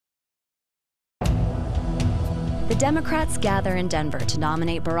The Democrats gather in Denver to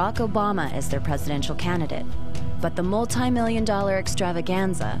nominate Barack Obama as their presidential candidate. But the multi-million-dollar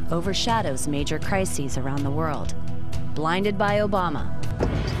extravaganza overshadows major crises around the world. Blinded by Obama.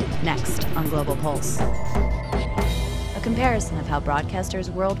 Next on Global Pulse. A comparison of how broadcasters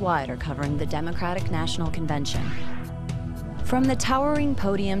worldwide are covering the Democratic National Convention. From the towering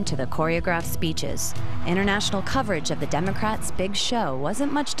podium to the choreographed speeches, international coverage of the Democrats' big show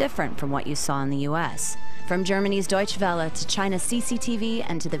wasn't much different from what you saw in the U.S. From Germany's Deutsche Welle to China's CCTV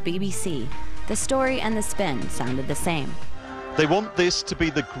and to the BBC, the story and the spin sounded the same. They want this to be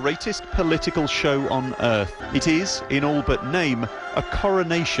the greatest political show on earth. It is, in all but name, a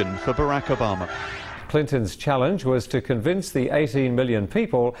coronation for Barack Obama. Clinton's challenge was to convince the 18 million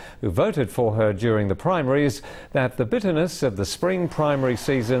people who voted for her during the primaries that the bitterness of the spring primary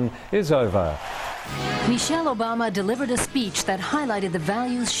season is over. Michelle Obama delivered a speech that highlighted the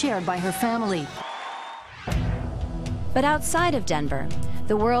values shared by her family. But outside of Denver,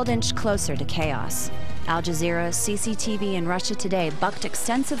 the world inched closer to chaos. Al Jazeera, CCTV, and Russia Today bucked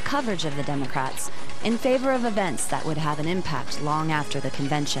extensive coverage of the Democrats in favor of events that would have an impact long after the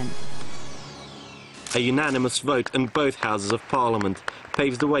convention. A unanimous vote in both houses of parliament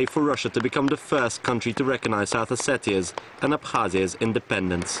paves the way for Russia to become the first country to recognize South Ossetia's and Abkhazia's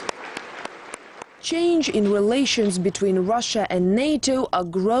independence. Change in relations between Russia and NATO are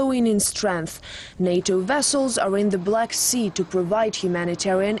growing in strength. NATO vessels are in the Black Sea to provide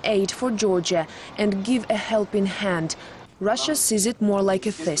humanitarian aid for Georgia and give a helping hand. Russia sees it more like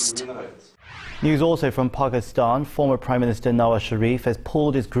a fist. News also from Pakistan. Former Prime Minister Nawaz Sharif has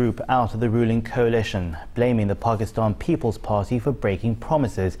pulled his group out of the ruling coalition, blaming the Pakistan People's Party for breaking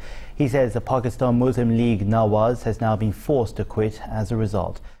promises. He says the Pakistan Muslim League Nawaz has now been forced to quit as a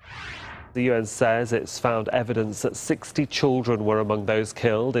result. The UN says it's found evidence that 60 children were among those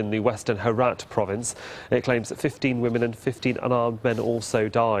killed in the western Herat province. It claims that 15 women and 15 unarmed men also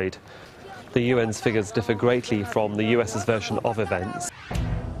died. The UN's figures differ greatly from the US's version of events.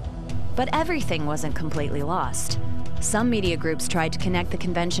 But everything wasn't completely lost. Some media groups tried to connect the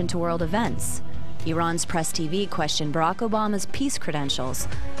convention to world events. Iran's Press TV questioned Barack Obama's peace credentials,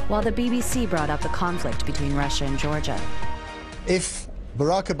 while the BBC brought up the conflict between Russia and Georgia. If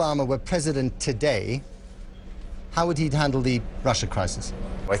Barack Obama were president today, how would he handle the Russia crisis?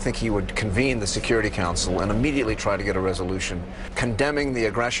 I think he would convene the Security Council and immediately try to get a resolution condemning the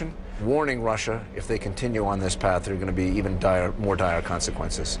aggression, warning Russia if they continue on this path, there are going to be even more dire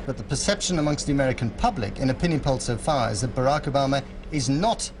consequences. But the perception amongst the American public in opinion polls so far is that Barack Obama is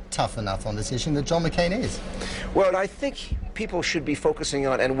not tough enough on this issue and that John McCain is. Well, I think people should be focusing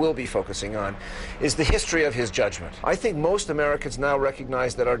on, and will be focusing on, is the history of his judgment. I think most Americans now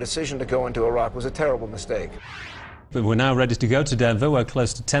recognize that our decision to go into Iraq was a terrible mistake. But we're now ready to go to Denver, where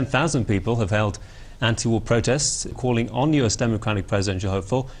close to 10,000 people have held anti-war protests, calling on U.S. Democratic presidential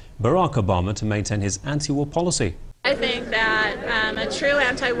hopeful Barack Obama to maintain his anti-war policy. I think that a true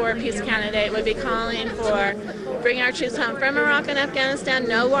anti-war peace candidate would be calling for bringing our troops home from Iraq and Afghanistan,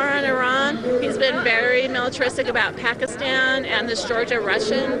 no war on Iran. He's been very militaristic about Pakistan and this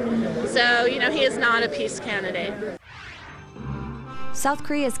Georgia-Russian. So, you know, he is not a peace candidate. South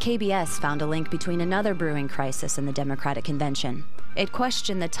Korea's KBS found a link between another brewing crisis and the Democratic Convention. It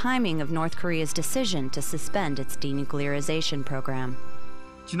questioned the timing of North Korea's decision to suspend its denuclearization program.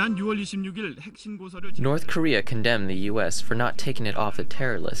 North Korea condemned the U.S. for not taking it off the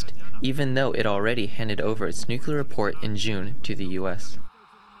terror list, even though it already handed over its nuclear report in June to the U.S.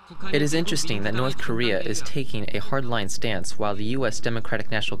 It is interesting that North Korea is taking a hardline stance while the U.S.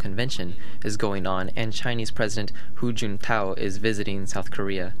 Democratic National Convention is going on and Chinese President Hu Jintao is visiting South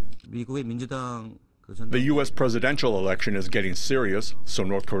Korea. The U.S. presidential election is getting serious, so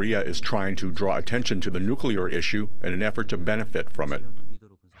North Korea is trying to draw attention to the nuclear issue in an effort to benefit from it.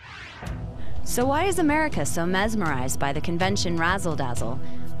 So why is America so mesmerized by the convention razzle-dazzle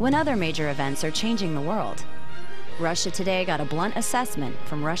when other major events are changing the world? Russia Today got a blunt assessment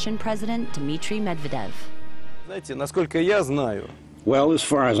from Russian President Dmitry Medvedev. Well, as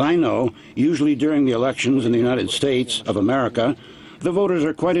far as I know, usually during the elections in the United States of America, the voters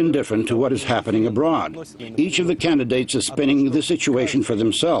are quite indifferent to what is happening abroad. Each of the candidates is spinning the situation for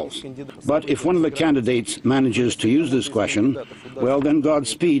themselves. But if one of the candidates manages to use this question, well, then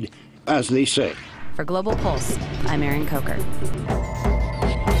Godspeed, as they say. For Global Pulse, I'm Erin Coker.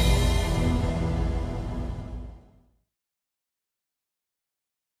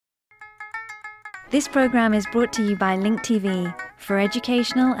 This program is brought to you by Link TV for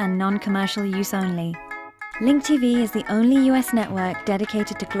educational and non-commercial use only. Link TV is the only US network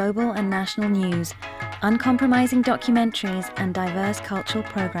dedicated to global and national news, uncompromising documentaries, and diverse cultural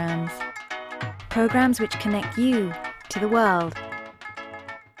programs. programs which connect you to the world.